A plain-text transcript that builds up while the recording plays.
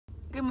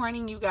Good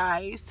morning, you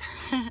guys.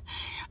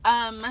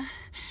 I'm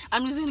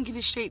just gonna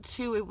get straight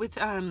to it with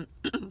I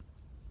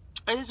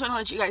just want to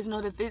let you guys know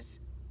that this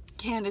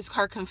Candace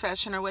car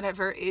confession or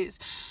whatever is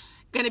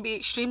gonna be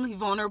extremely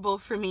vulnerable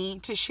for me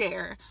to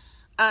share.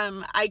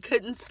 I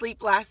couldn't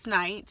sleep last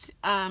night,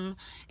 and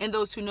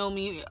those who know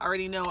me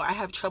already know I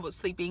have trouble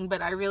sleeping,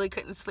 but I really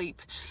couldn't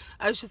sleep.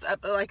 I was just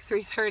up at like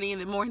 3:30 in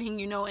the morning,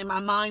 you know, and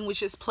my mind was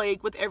just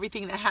plagued with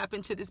everything that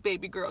happened to this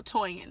baby girl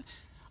Toyin.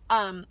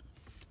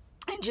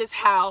 And just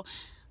how,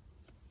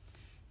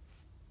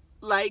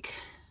 like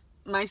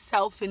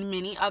myself and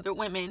many other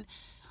women,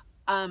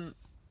 how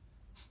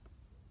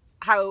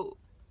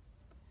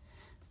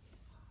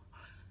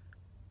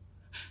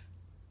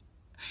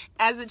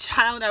as a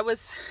child I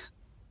was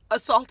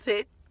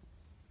assaulted.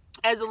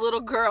 As a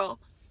little girl,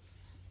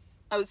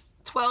 I was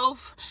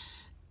 12,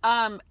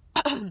 and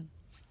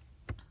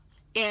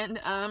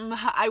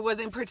I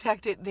wasn't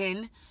protected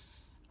then.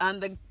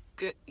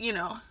 You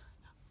know.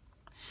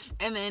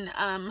 And then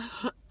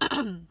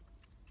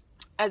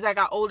as I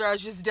got older, I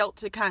was just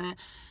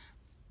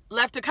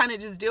left to kind of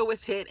just deal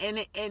with it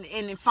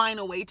and find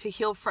a way to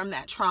heal from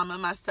that trauma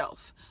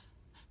myself.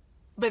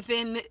 But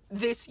then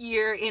this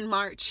year in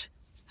March,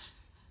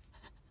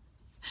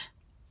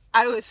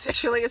 I was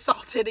sexually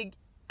assaulted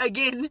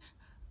again,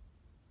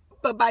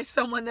 but by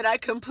someone that I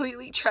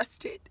completely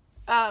trusted.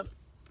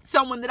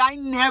 Someone that I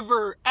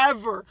never,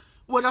 ever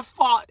would have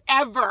thought,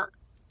 ever,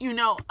 you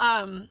know,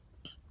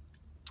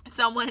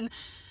 someone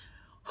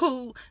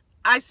who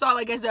I saw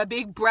like as a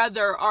big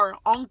brother or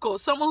uncle,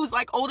 someone who's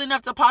like old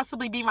enough to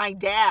possibly be my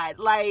dad,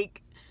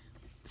 like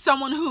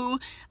someone who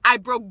I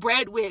broke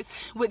bread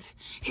with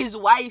his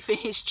wife and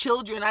his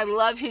children. I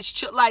love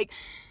his like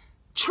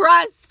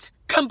trust,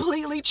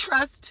 completely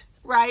trust,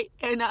 right?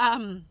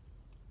 And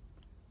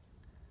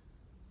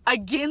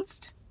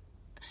against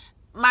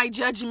my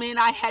judgment,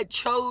 I had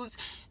chose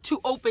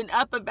to open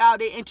up about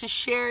it and to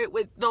share it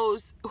with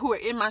those who are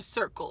in my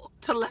circle,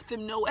 to let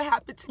them know what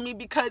happened to me,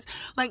 because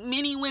like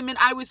many women,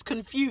 I was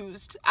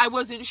confused. I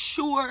wasn't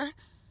sure.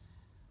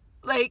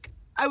 Like,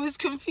 I was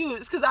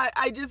confused because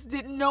I just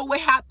didn't know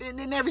what happened,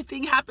 and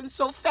everything happened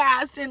so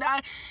fast, and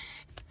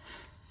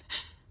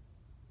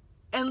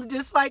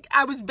just like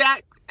I was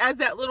back as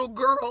that little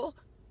girl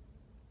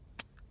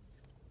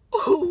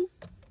who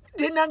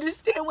didn't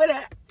understand what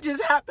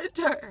just happened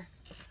to her.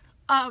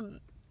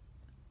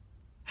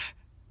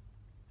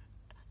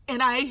 And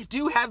I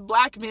do have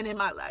black men in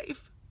my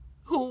life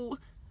who,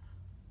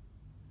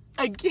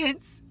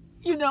 against,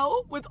 you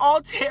know, with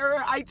all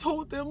terror, I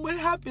told them what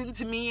happened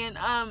to me. And,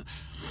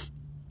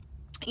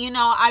 you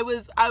know, I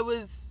was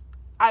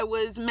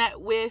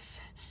met with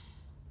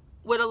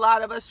what a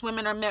lot of us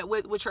women are met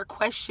with, which are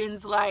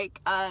questions like,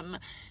 are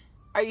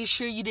you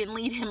sure you didn't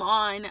lead him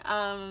on?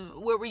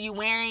 What were you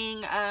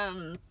wearing?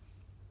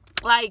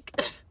 Like,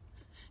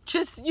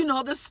 just, you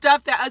know, the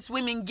stuff that us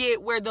women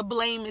get where the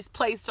blame is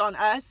placed on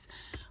us.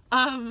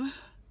 And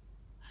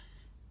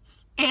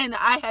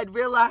I had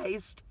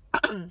realized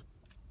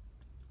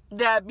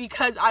that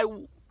because I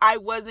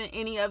wasn't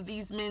any of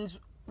these men's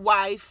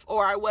wife,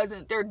 or I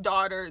wasn't their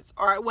daughters,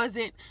 or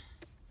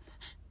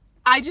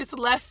I just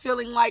left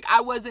feeling like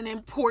I wasn't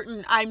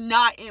important. I'm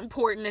not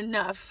important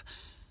enough.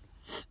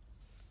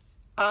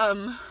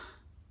 My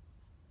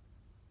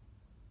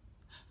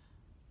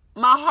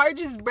heart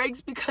just breaks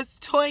because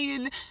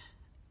Toyin,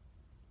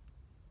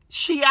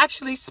 she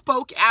actually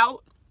spoke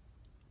out.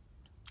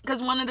 Because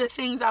one of the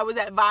things I was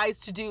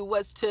advised to do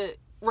was to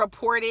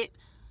report it.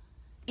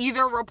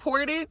 Either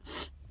report it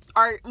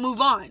or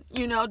move on.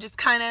 You know, just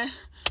kind of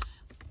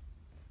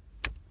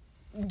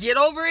get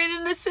over it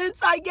in a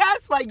sense, I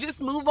guess. Like,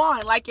 just move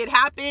on. Like, it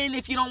happened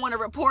if you don't want to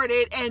report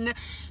it. And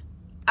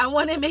I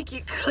want to make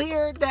it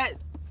clear that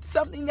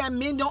something that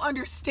men don't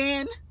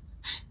understand.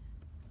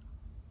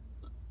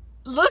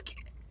 Look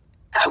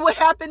at what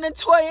happened to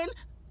Toyin.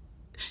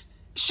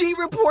 She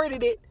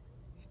reported it.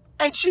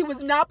 And she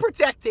was not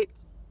protected.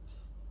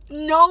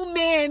 No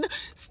man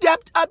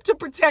stepped up to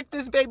protect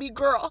this baby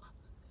girl.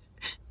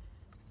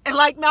 And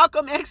like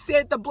Malcolm X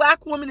said, the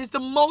black woman is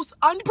the most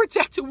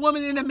unprotected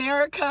woman in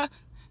America.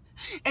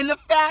 And the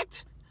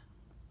fact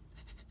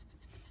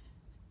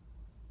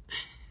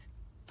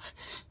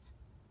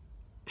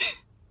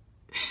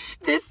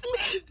this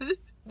man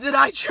that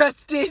I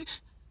trusted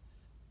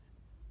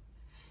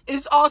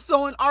is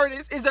also an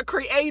artist, is a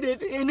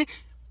creative, and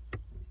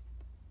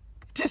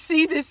to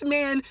see this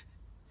man,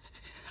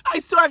 I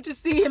still have to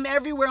see him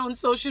everywhere on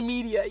social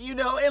media, you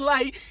know, and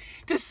like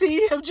to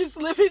see him just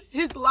living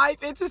his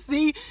life, and to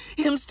see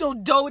him still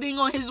doting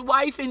on his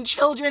wife and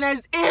children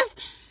as if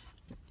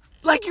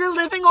like you're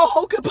living a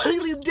whole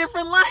completely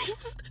different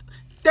life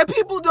that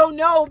people don't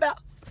know about.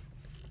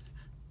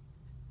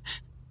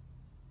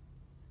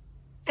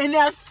 And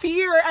that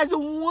fear as a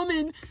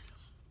woman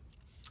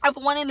of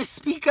wanting to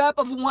speak up,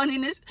 of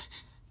wanting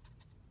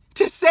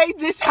to say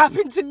this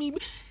happened to me.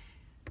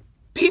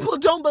 People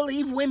don't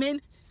believe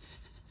women.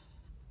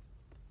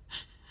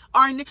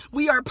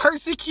 We are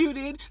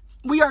persecuted.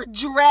 We are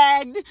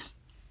dragged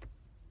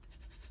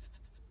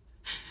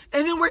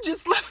And then we're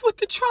just left with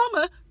the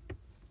trauma.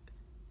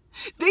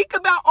 Think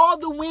about all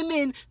the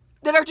women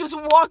that are just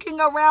walking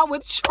around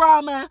with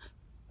trauma,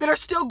 that are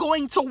still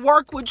going to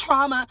work with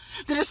trauma,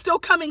 that are still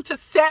coming to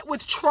set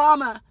with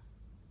trauma.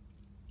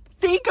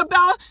 Think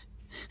about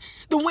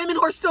the women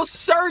who are still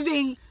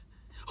serving,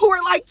 who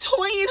are like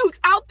Toyin, who's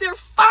out there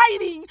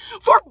fighting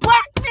for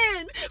black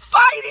men,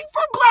 fighting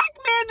for black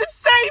men, the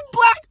same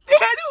black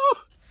men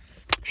who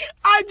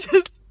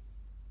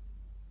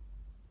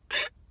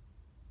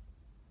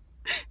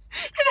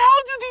And how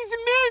do these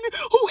men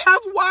who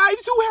have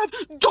wives, who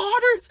have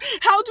daughters,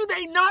 how do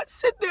they not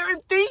sit there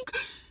and think,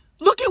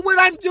 look at what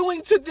I'm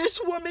doing to this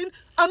woman?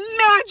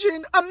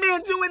 Imagine a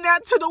man doing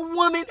that to the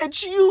woman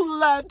that you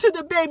love, to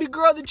the baby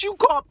girl that you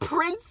call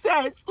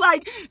princess,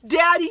 like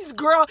daddy's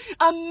girl.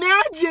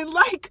 Imagine,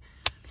 like,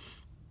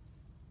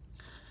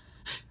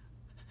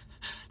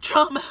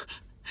 trauma,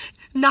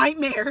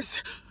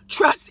 nightmares,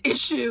 trust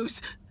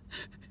issues.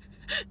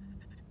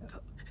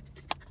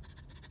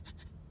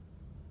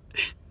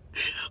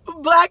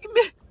 Black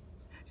men,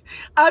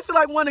 I feel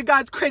like one of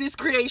God's greatest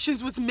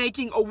creations was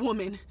making a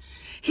woman.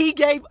 He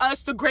gave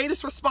us the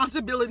greatest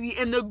responsibility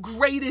and the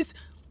greatest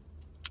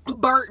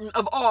burden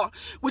of all,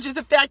 which is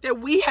the fact that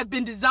we have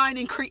been designed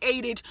and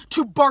created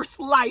to birth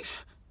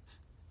life.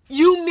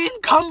 You men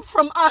come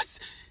from us,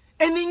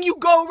 and then you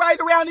go right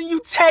around and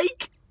you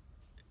take.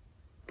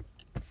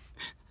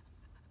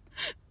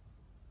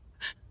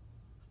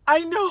 I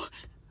know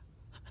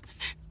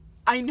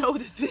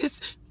that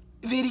this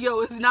video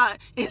is not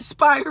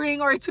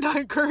inspiring or it's not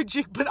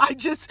encouraging, but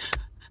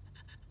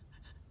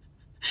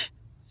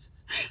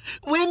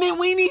women,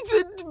 we need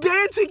to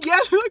band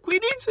together. Like, we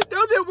need to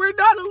know that we're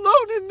not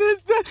alone in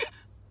this.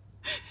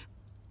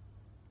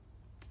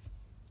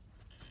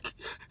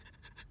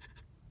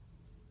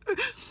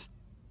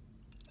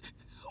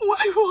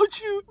 Why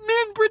won't you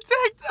men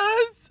protect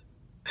us?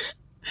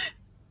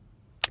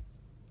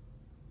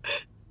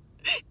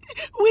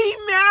 We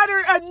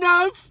matter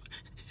enough.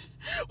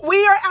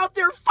 We are out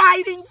there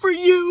fighting for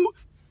you.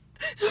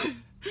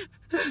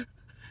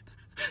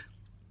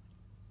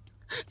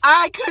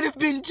 I could have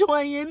been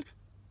Toyin.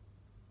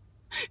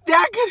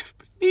 That could have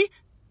been me.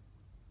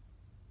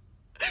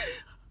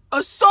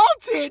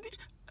 Assaulted.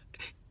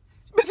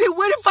 But then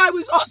what if I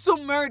was also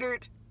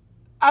murdered?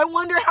 I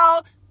wonder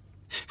how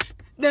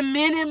the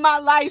men in my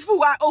life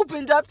who I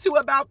opened up to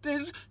about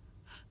this,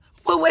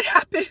 what would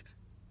happen?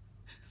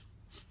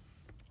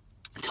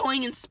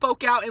 Toyin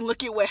spoke out, and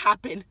look at what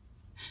happened.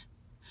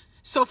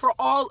 So for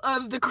all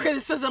of the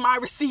criticism I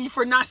received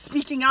for not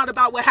speaking out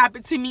about what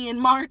happened to me in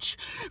March,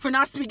 for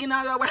not speaking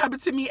out about what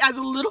happened to me as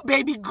a little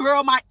baby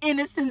girl, my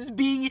innocence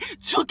being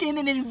taken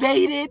and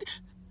invaded,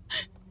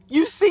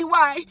 you see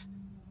why?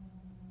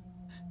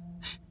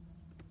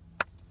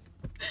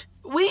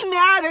 We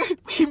matter.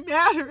 We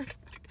matter.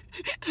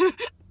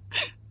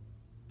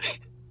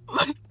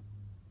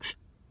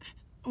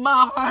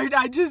 My heart,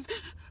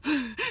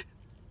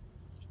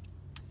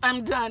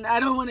 I'm done.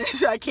 I don't want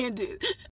to, I can't do it.